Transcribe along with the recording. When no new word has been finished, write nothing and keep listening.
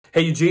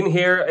Hey, Eugene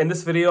here. In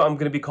this video, I'm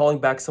going to be calling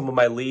back some of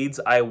my leads.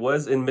 I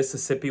was in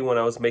Mississippi when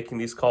I was making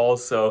these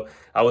calls, so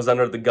I was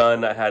under the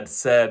gun. I had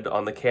said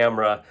on the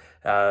camera,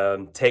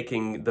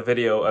 taking the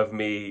video of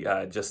me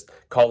just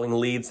calling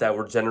leads that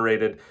were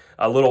generated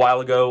a little while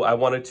ago. I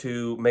wanted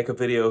to make a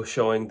video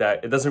showing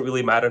that it doesn't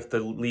really matter if the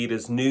lead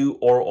is new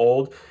or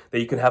old, that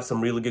you can have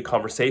some really good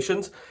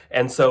conversations.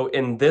 And so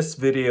in this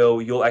video,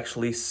 you'll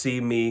actually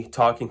see me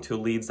talking to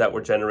leads that were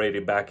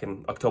generated back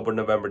in October,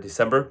 November,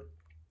 December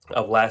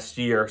of last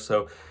year.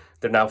 So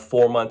they're now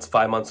 4 months,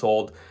 5 months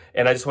old.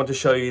 And I just want to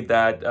show you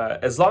that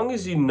as long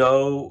as you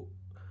know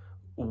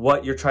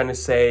what you're trying to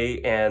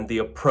say and the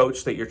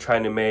approach that you're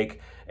trying to make,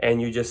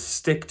 and you just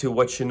stick to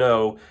what you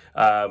know,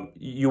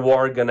 you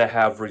are going to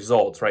have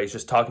results, right? It's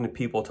just talking to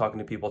people, talking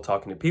to people,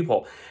 talking to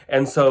people.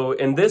 And so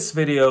in this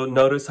video,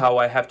 notice how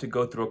I have to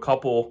go through a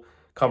couple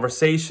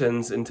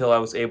conversations until I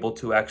was able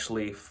to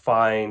actually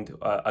find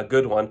a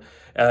good one.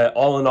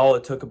 All in all,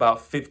 it took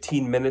about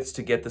 15 minutes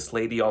to get this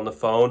lady on the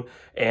phone.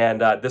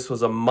 And this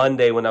was a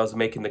Monday when I was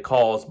making the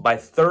calls. By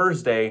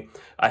Thursday,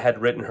 I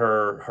had written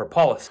her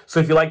policy. So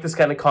if you like this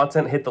kind of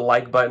content, hit the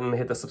like button,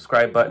 hit the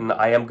subscribe button.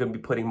 I am going to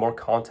be putting more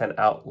content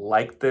out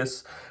like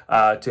this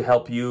to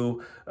help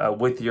you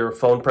with your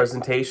phone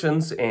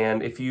presentations.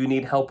 And if you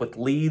need help with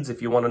leads,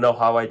 if you want to know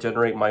how I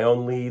generate my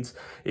own leads,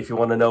 if you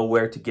want to know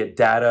where to get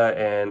data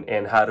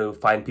and how to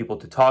find people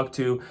to talk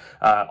to,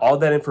 all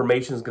that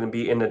information is going to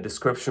be in the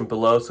description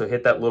below. So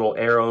hit that little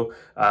arrow,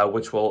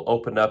 which will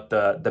open up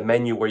the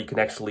menu where you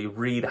can actually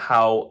read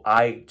how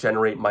I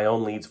generate my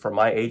own leads for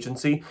my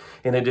agency.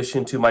 In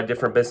addition to my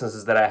different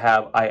businesses that I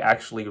have, I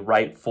actually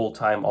write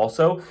full-time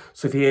also.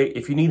 So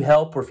if you need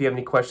help or if you have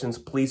any questions,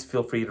 please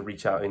feel free to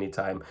reach out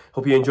anytime.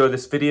 Hope you enjoyed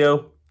this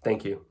video.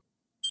 Thank you.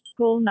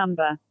 Call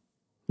number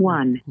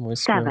 17.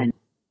 I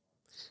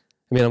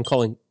mean, I'm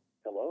calling.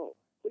 Hello.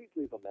 Please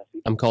leave a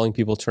message. I'm calling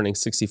people turning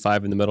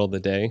 65 in the middle of the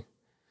day.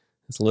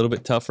 It's a little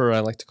bit tougher. I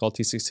like to call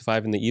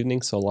T65 in the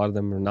evening, so a lot of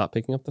them are not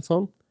picking up the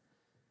phone.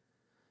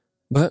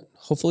 But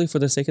hopefully for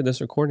the sake of this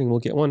recording, we'll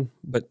get one.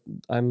 But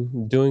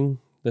I'm doing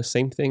the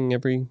same thing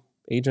every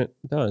agent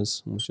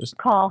does, which is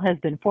Call has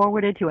been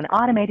forwarded to an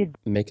automated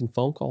making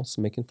phone calls,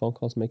 making phone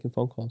calls, making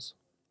phone calls.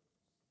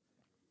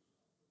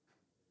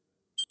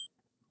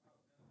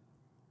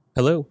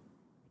 Hello?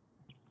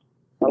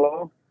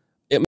 Hello?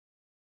 Yep.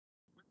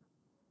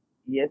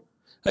 Yes.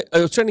 I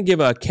was trying to give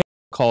a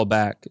call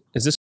back.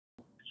 Is this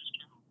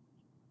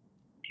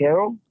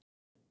Carol?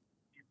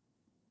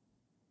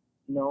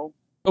 No.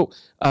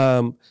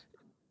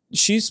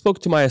 she spoke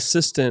to my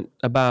assistant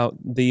about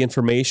the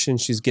information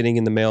she's getting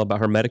in the mail about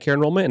her Medicare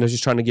enrollment, and I was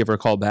just trying to give her a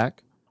call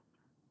back.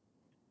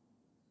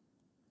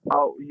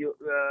 Oh, you,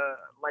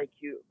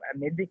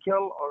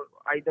 medical, or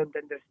I don't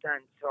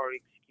understand.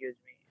 Sorry, excuse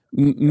me.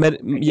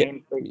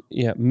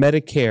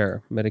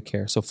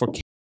 Medicare. So for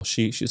Carol,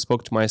 she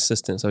spoke to my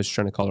assistant, so I was just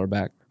trying to call her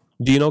back.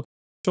 Do you know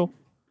Carol?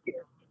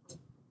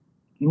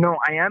 No,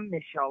 I am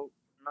Michelle,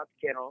 not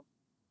Carol.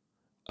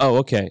 Oh,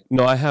 okay.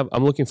 No,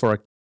 I'm looking for a...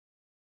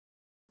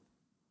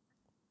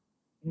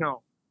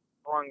 No,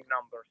 wrong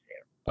numbers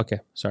here. Okay,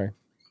 sorry.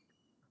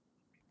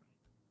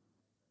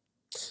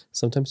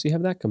 Sometimes you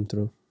have that come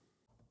through.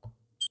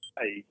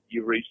 Hey,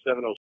 you reached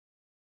 70.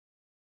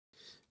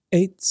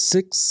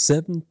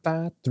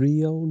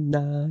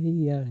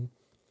 8675309.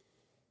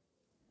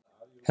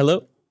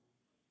 Hello?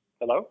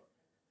 Hello?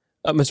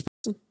 Mr.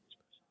 Person?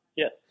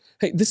 Yes.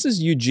 Hey, this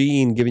is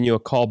Eugene giving you a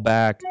call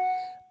back.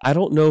 I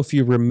don't know if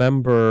you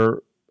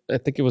remember, I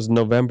think it was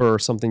November or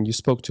something, you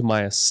spoke to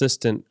my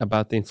assistant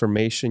about the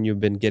information you've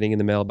been getting in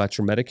the mail about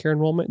your Medicare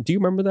enrollment. Do you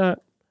remember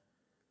that?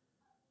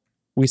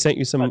 We sent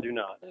you some... I do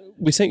not.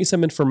 We sent you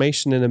some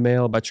information in the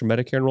mail about your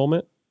Medicare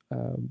enrollment.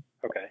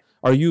 Okay.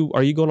 Are you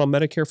going on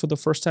Medicare for the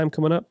first time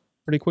coming up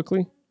pretty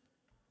quickly?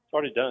 It's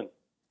already done.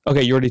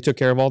 Okay, you already took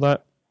care of all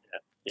that?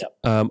 Yeah.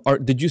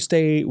 Did you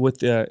stay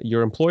with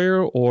your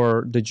employer,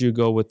 or did you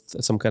go with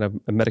some kind of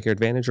a Medicare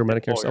Advantage or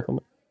Medicare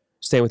supplement?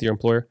 Stay with your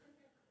employer?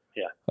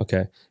 Yeah.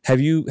 Okay. Have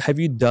you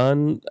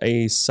done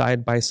a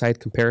side-by-side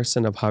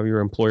comparison of how your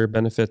employer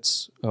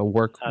benefits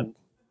work? I'm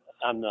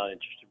not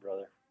interested,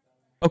 brother.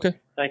 Okay.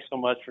 Thanks so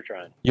much for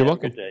trying. You're Have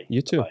welcome. A good day.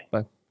 You too. Bye.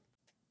 Bye.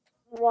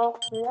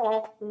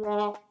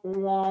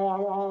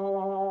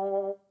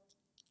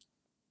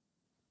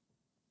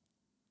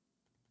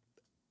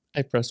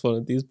 I pressed one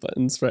of these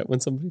buttons right when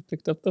somebody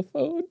picked up the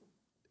phone,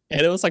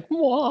 and it was like,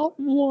 wah,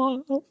 wah,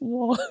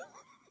 wah.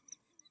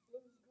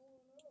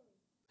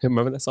 Hey,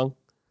 remember that song?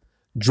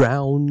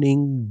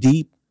 Drowning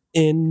deep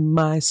in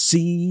my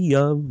sea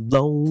of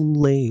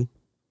lonely.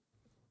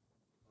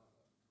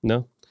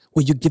 No?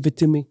 Will you give it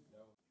to me?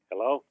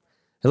 Hello?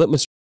 Hello,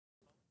 Mr.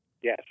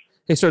 Yes.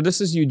 Hey, sir, this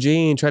is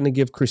Eugene trying to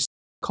give Christine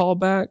a call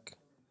back.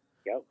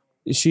 Yep.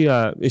 Is she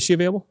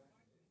available?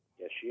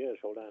 Yes, she is.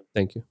 Hold on.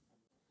 Thank you.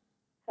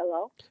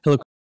 Hello? Hello.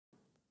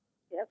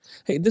 Yep.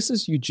 Hey, this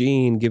is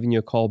Eugene giving you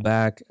a call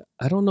back.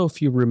 I don't know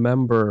if you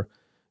remember,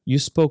 you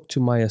spoke to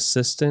my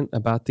assistant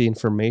about the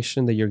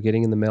information that you're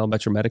getting in the mail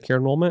about your Medicare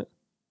enrollment.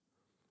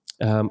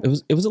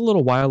 It was a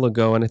little while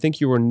ago, and I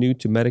think you were new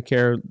to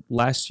Medicare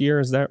last year.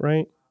 Is that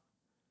right?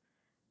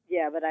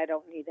 Yeah, but I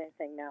don't need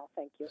anything now.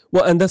 Thank you.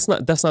 Well, and that's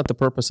not the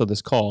purpose of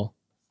this call.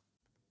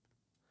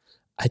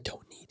 I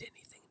don't need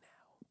anything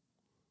now.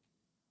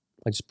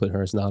 I just put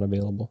her as not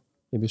available.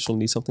 Maybe she'll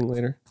need something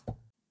later.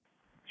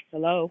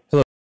 Hello.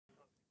 Hello.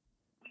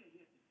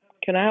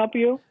 Can I help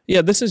you?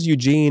 Yeah, this is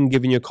Eugene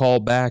giving you a call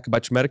back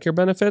about your Medicare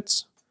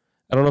benefits.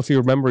 I don't know if you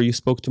remember, you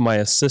spoke to my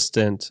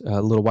assistant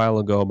a little while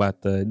ago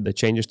about the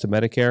changes to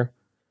Medicare.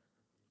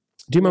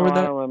 Do you remember No,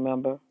 that? I don't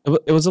remember.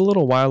 It was a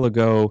little while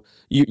ago.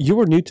 You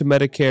were new to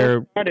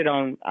Medicare.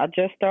 I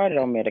just started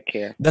on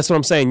Medicare. That's what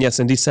I'm saying. Yes,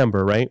 in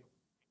December, right?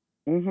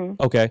 Mm-hmm.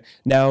 Okay.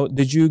 Now,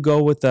 did you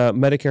go with a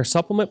Medicare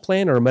supplement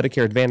plan or a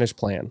Medicare Advantage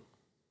plan?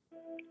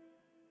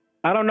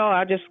 I don't know.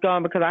 I just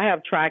gone because I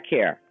have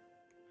TRICARE.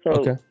 So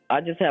Okay.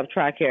 I just have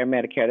TRICARE and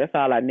Medicare. That's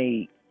all I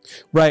need.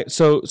 Right.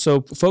 So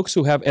folks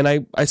who have, and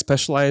I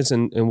specialize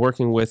in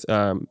working with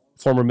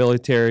former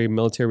military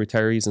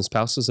retirees and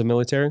spouses of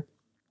military.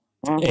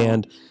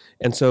 Mm-hmm.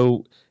 And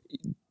so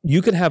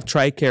you can have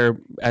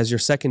TRICARE as your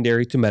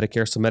secondary to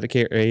Medicare. So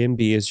Medicare A and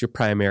B is your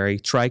primary,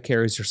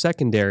 TRICARE is your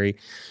secondary,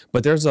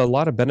 but there's a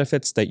lot of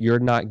benefits that you're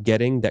not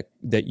getting that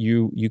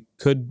you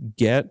could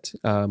get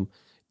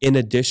in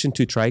addition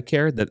to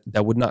TRICARE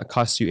that would not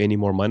cost you any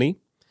more money.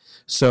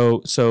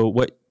 So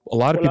what a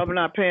lot of people, I'm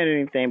not paying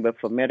anything but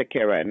for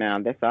Medicare right now.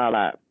 That's all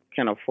I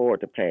can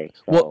afford to pay.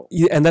 So. well,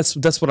 yeah, and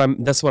that's what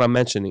I'm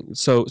mentioning.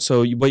 So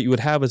what you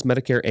would have is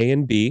Medicare A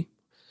and B.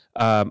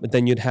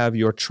 Then you'd have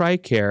your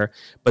TRICARE,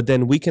 but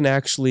then we can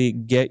actually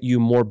get you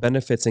more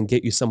benefits and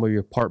get you some of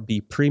your Part B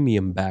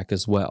premium back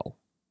as well.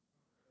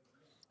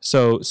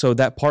 So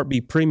that Part B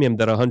premium,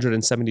 that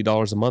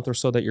 $170 a month or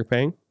so that you're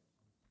paying,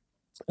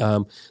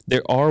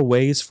 there are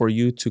ways for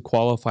you to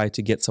qualify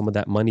to get some of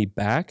that money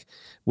back,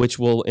 which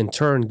will in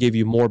turn give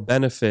you more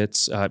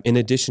benefits in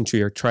addition to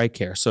your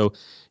TRICARE. So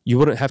you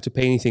wouldn't have to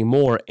pay anything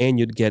more, and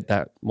you'd get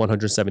that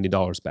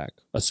 $170 back,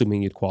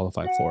 assuming you'd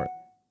qualify for it.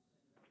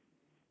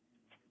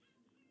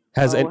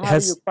 How do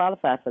you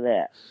qualify for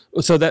that?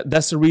 So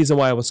that's the reason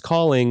why I was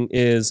calling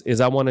is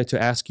I wanted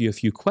to ask you a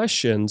few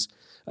questions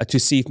to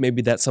see if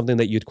maybe that's something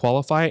that you'd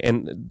qualify.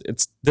 And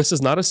this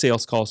is not a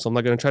sales call, so I'm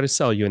not going to try to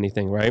sell you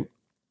anything, right?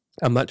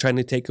 I'm not trying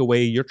to take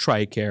away your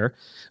TRICARE.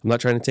 I'm not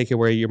trying to take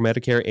away your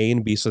Medicare A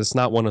and B, so it's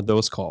not one of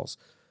those calls.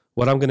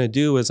 What I'm going to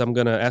do is I'm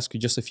going to ask you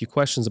just a few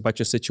questions about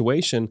your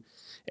situation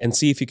and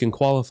see if you can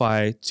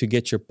qualify to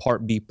get your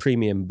Part B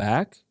premium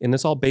back. And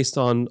it's all based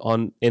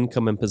on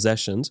income and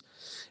possessions.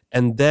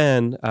 And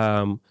then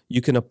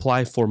you can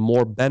apply for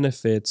more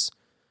benefits.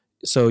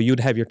 So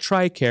you'd have your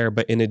TRICARE,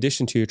 but in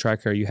addition to your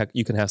TRICARE,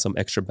 you can have some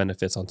extra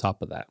benefits on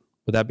top of that.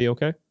 Would that be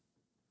okay?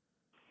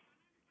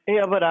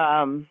 Yeah, but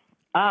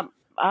I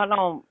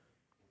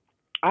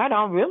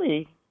don't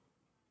really.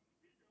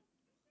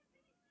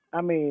 I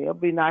mean, it'd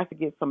be nice to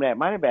get some of that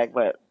money back,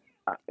 but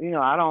I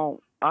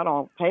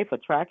don't pay for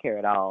TRICARE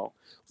at all.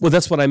 Well,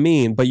 that's what I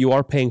mean. But you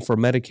are paying for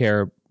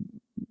Medicare.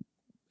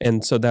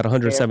 And so that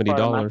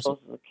 $170. Social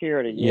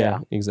Security, yeah,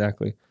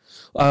 exactly.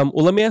 Well,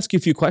 let me ask you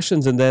a few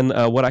questions, and then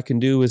what I can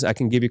do is I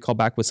can give you a call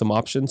back with some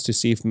options to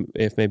see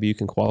if maybe you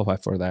can qualify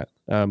for that.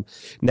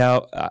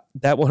 Now,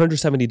 that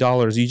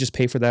 $170, you just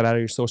pay for that out of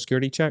your Social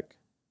Security check?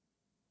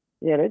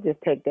 Yeah, they just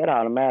take that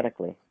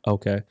automatically.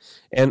 Okay.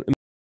 And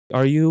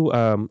are you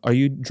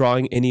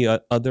drawing any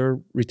other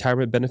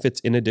retirement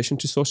benefits in addition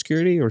to Social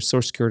Security, or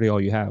Social Security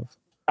all you have?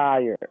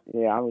 Retired.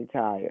 Yeah, I'm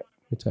retired.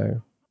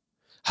 Retired.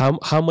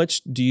 How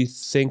much do you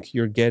think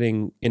you're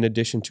getting in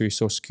addition to your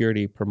Social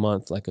Security per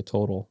month, like a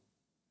total?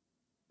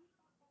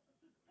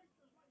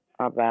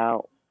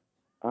 About,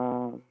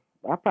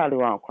 I probably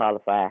won't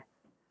qualify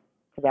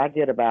because I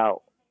get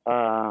about,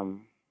 probably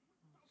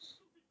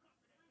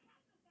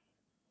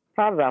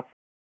about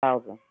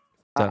 4,000.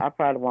 I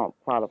probably won't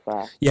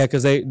qualify. Yeah,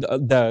 because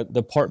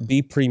the Part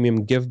B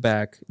premium give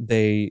back,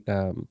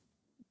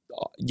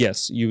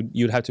 yes,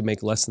 you'd have to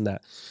make less than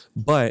that.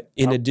 But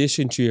in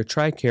addition to your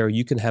TRICARE,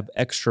 you can have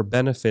extra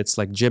benefits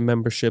like gym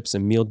memberships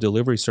and meal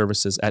delivery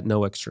services at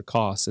no extra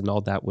cost, and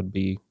all that would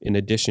be in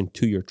addition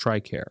to your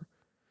TRICARE.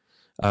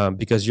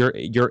 Because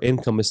your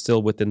income is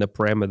still within the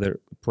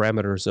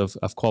parameters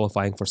of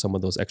qualifying for some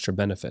of those extra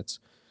benefits,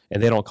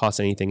 and they don't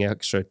cost anything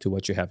extra to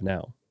what you have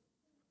now.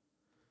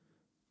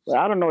 Well,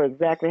 I don't know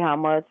exactly how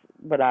much,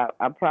 but I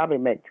probably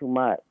make too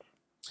much.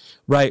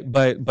 Right,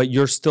 but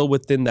you're still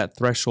within that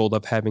threshold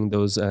of having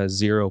those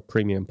zero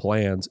premium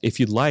plans. If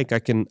you'd like, I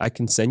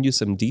can send you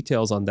some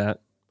details on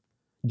that.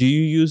 Do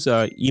you use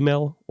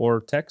email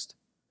or text?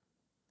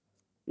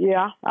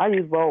 Yeah, I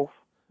use both,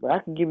 but I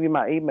can give you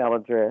my email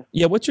address.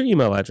 Yeah, what's your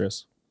email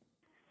address?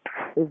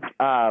 It's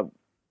at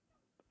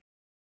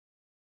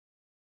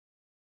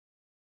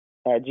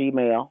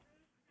Gmail.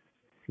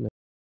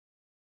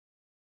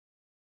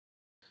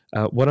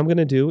 What I'm going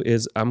to do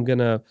is I'm going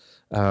to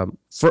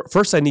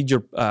first I need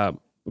your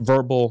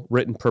verbal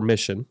written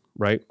permission,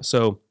 right?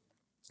 So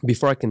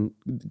before I can,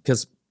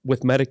 because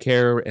with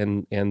Medicare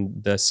and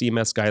the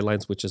CMS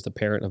guidelines, which is the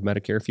parent of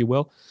Medicare, if you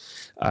will,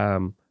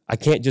 I I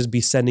can't just be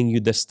sending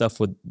you this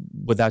stuff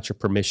without your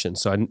permission.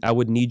 So I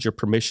would need your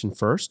permission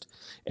first.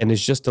 And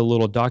it's just a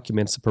little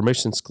document, it's a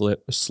permission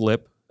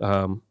slip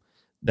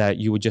that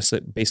you would just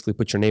basically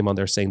put your name on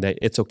there saying that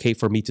it's okay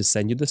for me to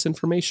send you this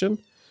information.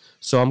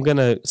 So I'm going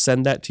to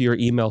send that to your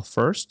email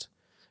first.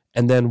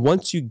 And then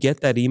once you get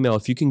that email,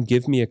 if you can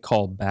give me a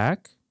call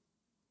back,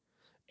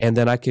 and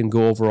then I can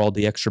go over all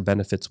the extra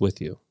benefits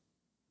with you.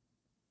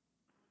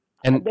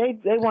 And they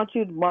want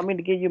me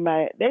to give you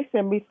they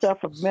send me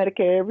stuff for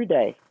Medicare every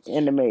day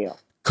in the mail.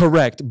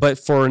 Correct, but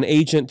for an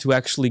agent to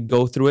actually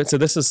go through it, so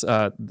this is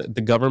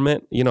the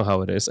government, you know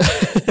how it is.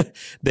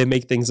 They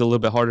make things a little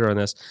bit harder on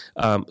this.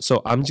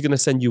 So I'm just going to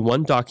send you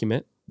one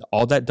document.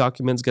 All that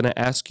document's going to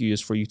ask you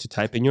is for you to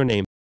type in your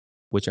name,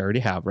 which I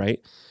already have,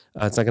 right?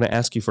 It's not going to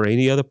ask you for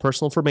any other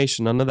personal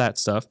information, none of that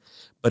stuff,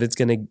 but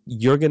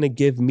you're going to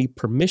give me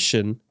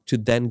permission to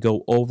then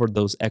go over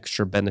those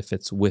extra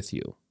benefits with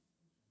you.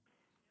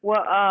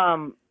 Well,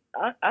 I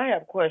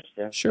have a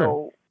question.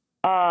 Sure.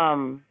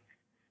 So,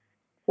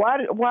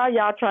 why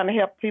y'all trying to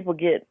help people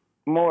get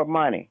more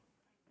money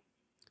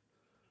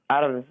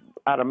out of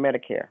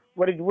Medicare?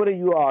 What do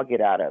you all get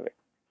out of it?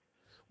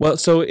 Well,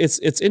 so it's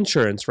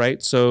insurance,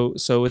 right? So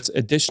it's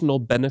additional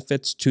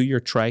benefits to your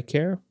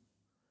TRICARE.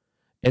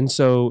 And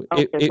so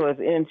so it's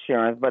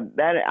insurance, but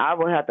that I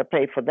will have to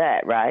pay for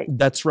that, right?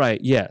 That's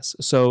right. Yes.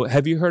 So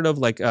have you heard of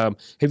have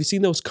you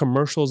seen those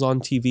commercials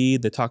on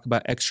TV that talk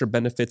about extra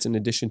benefits in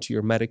addition to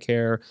your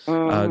Medicare?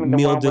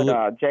 Meal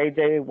with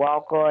J.J.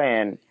 Walker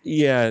and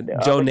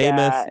Joe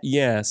Namath. Guy.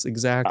 Yes,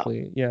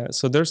 exactly. Yeah.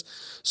 So there's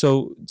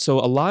so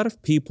a lot of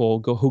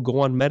people who go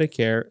on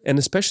Medicare, and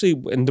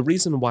the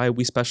reason why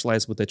we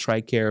specialize with the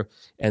TRICARE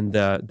and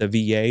the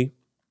VA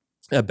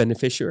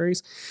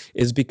beneficiaries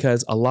is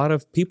because a lot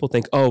of people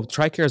think, oh,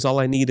 TRICARE is all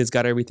I need, it's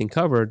got everything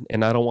covered,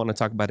 and I don't want to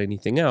talk about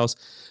anything else.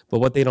 But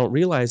what they don't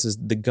realize is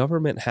the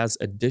government has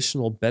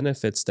additional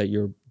benefits that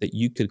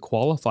you could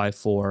qualify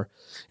for,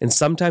 and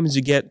sometimes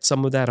you get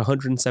some of that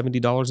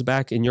 $170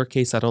 back. In your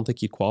case, I don't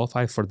think you'd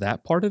qualify for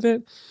that part of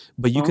it,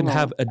 but you can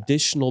have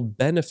additional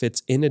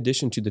benefits in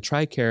addition to the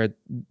TRICARE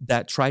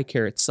that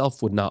TRICARE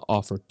itself would not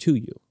offer to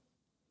you.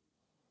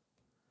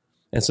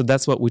 And so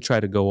that's what we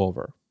try to go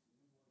over.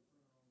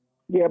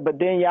 Yeah, but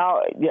then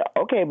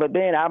but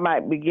then I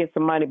might get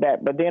some money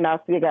back, but then I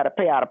still got to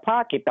pay out of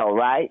pocket though,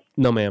 right?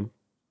 No, ma'am.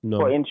 No.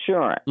 For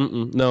insurance.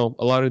 No,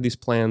 a lot of these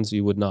plans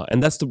you would not.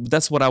 And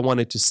that's what I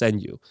wanted to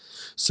send you.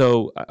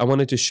 So I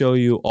wanted to show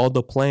you all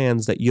the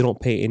plans that you don't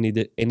pay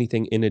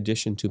anything in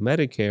addition to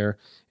Medicare,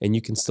 and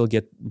you can still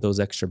get those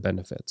extra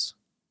benefits.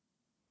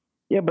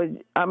 Yeah, but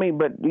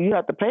you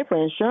have to pay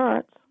for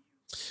insurance.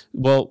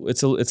 Well,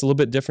 it's a little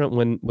bit different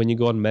when you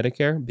go on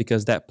Medicare,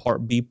 because that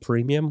Part B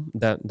premium,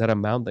 that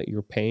amount that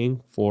you're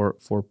paying for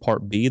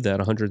Part B, that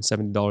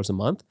 $170 a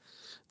month,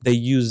 they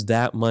use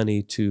that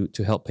money to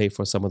help pay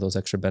for some of those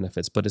extra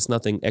benefits, but it's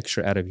nothing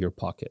extra out of your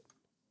pocket.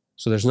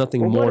 So there's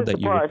nothing more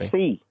that you would pay. Part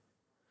C?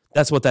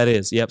 That's what that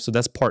is. Yep. So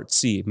that's Part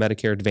C,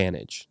 Medicare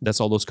Advantage. That's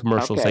all those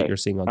commercials that you're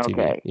seeing on TV.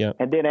 Okay. Yeah.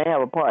 And then they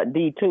have a Part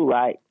D too,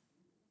 right?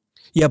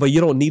 Yeah, but you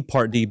don't need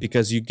Part D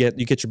because you get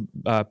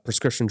your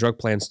prescription drug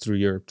plans through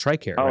your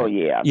TRICARE. Oh,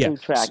 right? through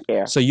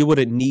TRICARE. So you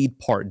wouldn't need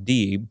Part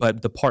D,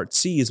 but the Part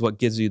C is what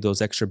gives you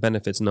those extra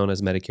benefits known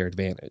as Medicare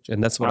Advantage,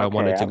 and that's what I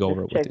wanted to go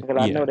over with you.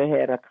 I know they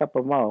had a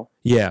couple more.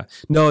 Yeah,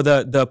 no,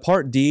 the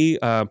Part D.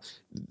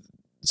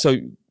 So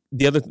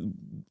the other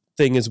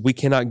thing is we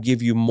cannot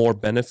give you more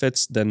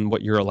benefits than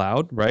what you're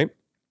allowed, right?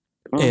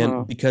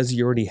 And because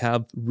you already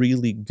have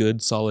really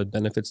good, solid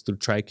benefits through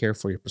TRICARE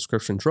for your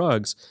prescription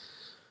drugs,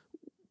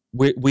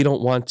 we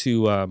don't want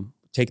to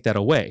take that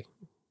away,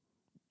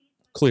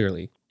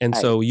 clearly. And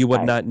so you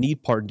would not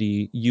need Part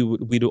D.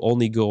 We'd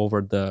only go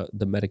over the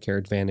Medicare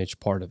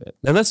Advantage part of it.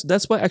 And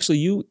that's what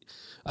actually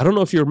I don't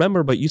know if you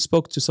remember, but you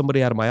spoke to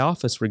somebody out of my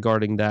office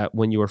regarding that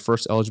when you were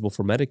first eligible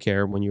for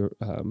Medicare, when you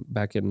were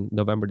back in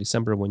November,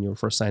 December, when you were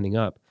first signing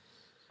up.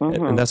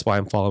 And that's why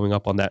I'm following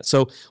up on that.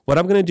 So what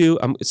I'm going to do,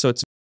 so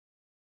it's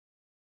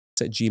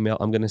at Gmail,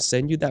 I'm going to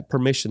send you that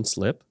permission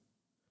slip.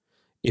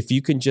 If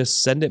you can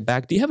just send it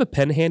back. Do you have a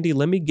pen handy?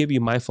 Let me give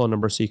you my phone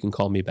number so you can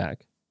call me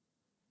back.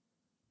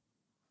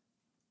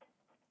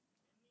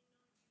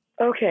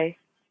 Okay.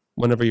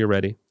 Whenever you're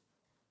ready.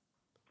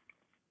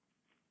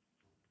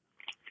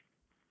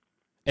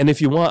 And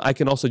if you want, I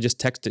can also just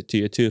text it to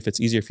you too, if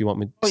it's easier if you want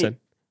me to send.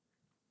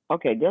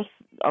 Okay,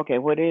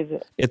 what is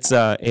it? It's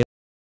and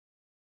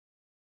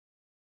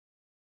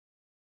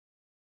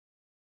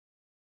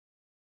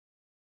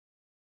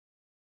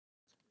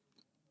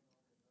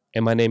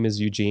my name is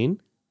Eugene.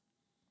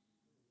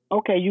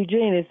 Okay,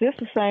 Eugene, is this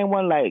the same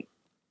one like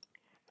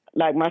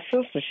my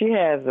sister?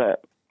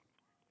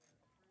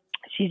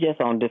 She's just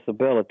on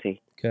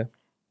disability. Okay.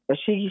 But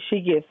she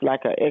gets like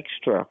an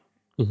extra.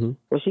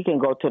 Where she can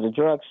go to the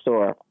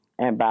drugstore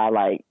and buy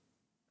like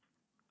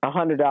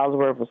 $100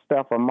 worth of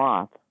stuff a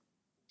month.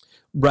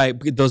 Right.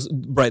 Those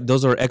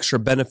are extra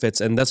benefits,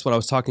 and that's what I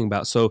was talking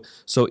about. So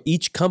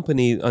each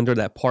company under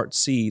that Part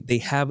C, they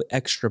have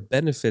extra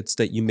benefits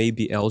that you may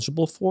be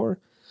eligible for.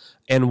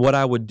 And what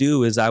I would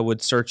do is I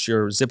would search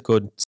your zip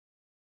code,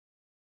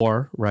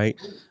 right?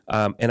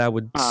 And I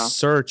would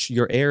search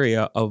your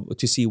area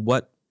to see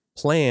what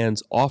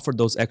plans offer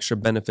those extra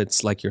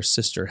benefits like your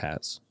sister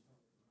has.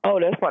 Oh,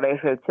 that's why they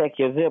said check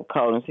your zip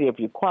code and see if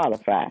you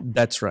qualify.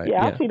 That's right.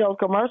 Yeah, I see those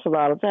commercials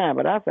all the time,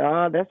 but I said,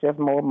 oh, that's just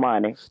more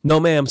money. No,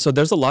 ma'am. So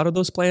there's a lot of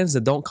those plans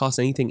that don't cost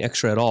anything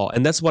extra at all,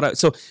 and that's what I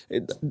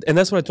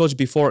told you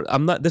before.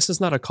 This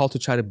is not a call to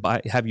try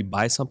to have you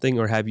buy something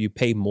or have you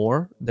pay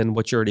more than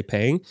what you're already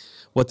paying.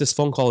 What this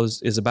phone call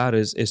is about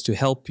is to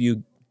help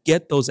you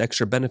get those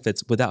extra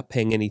benefits without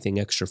paying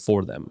anything extra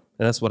for them,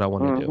 and that's what I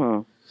want to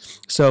do.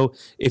 So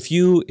if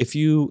you,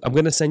 I'm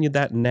going to send you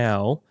that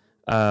now.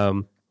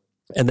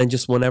 And then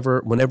just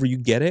whenever you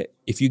get it,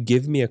 if you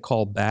give me a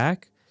call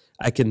back,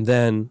 I can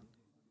then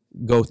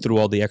go through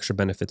all the extra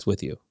benefits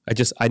with you.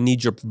 I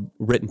need your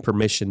written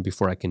permission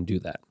before I can do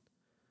that.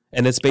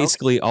 And it's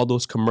basically all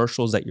those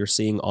commercials that you're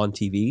seeing on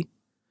TV.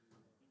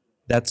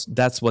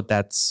 That's what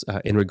that's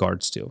in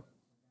regards to.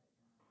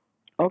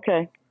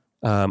 Okay.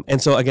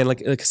 And so again,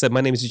 like I said, my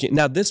name is Eugene.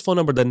 Now this phone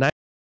number,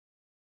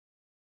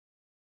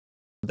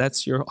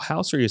 that's your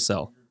house or your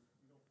cell?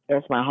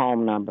 That's my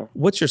home number.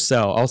 What's your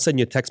cell? I'll send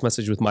you a text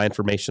message with my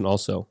information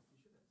also.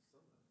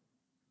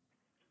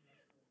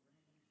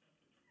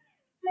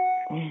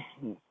 You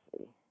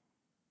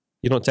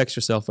don't text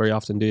yourself very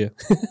often, do you?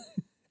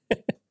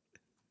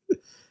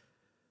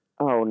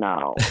 Oh,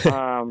 no.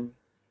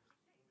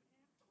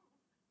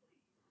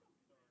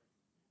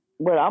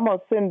 Well, I'm going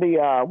to send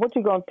what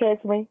you going to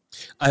text me?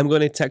 I'm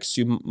going to text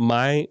you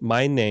my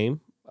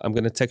name. I'm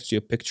going to text you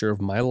a picture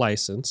of my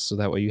license so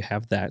that way you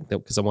have that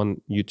because I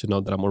want you to know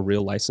that I'm a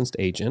real licensed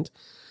agent.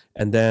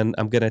 And then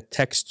I'm going to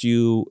text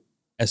you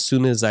as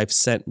soon as I've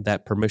sent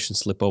that permission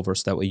slip over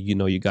so that way you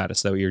know you got it.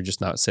 So that way you're just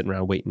not sitting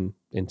around waiting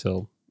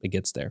until it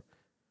gets there.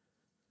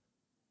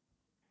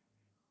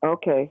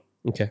 Okay.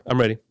 Okay, I'm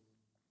ready.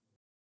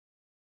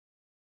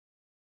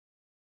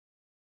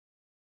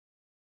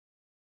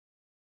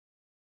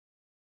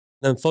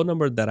 The phone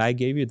number that I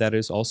gave you, that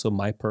is also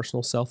my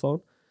personal cell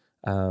phone.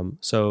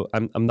 So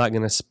I'm not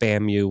going to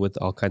spam you with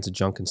all kinds of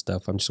junk and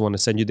stuff. I just want to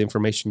send you the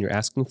information you're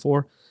asking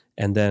for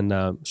and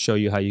then show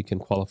you how you can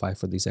qualify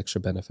for these extra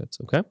benefits.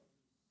 Okay?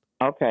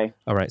 Okay.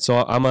 All right.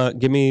 So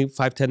give me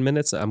 5-10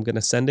 minutes. I'm going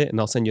to send it and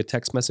I'll send you a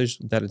text message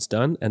that it's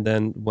done. And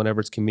then whenever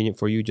it's convenient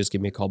for you, just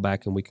give me a call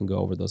back and we can go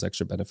over those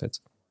extra benefits.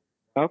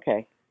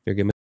 Okay. You're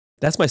good.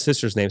 That's my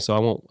sister's name, so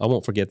I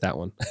won't forget that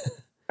one.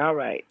 All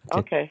right.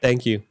 Okay.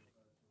 Thank you.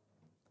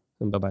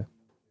 And bye-bye.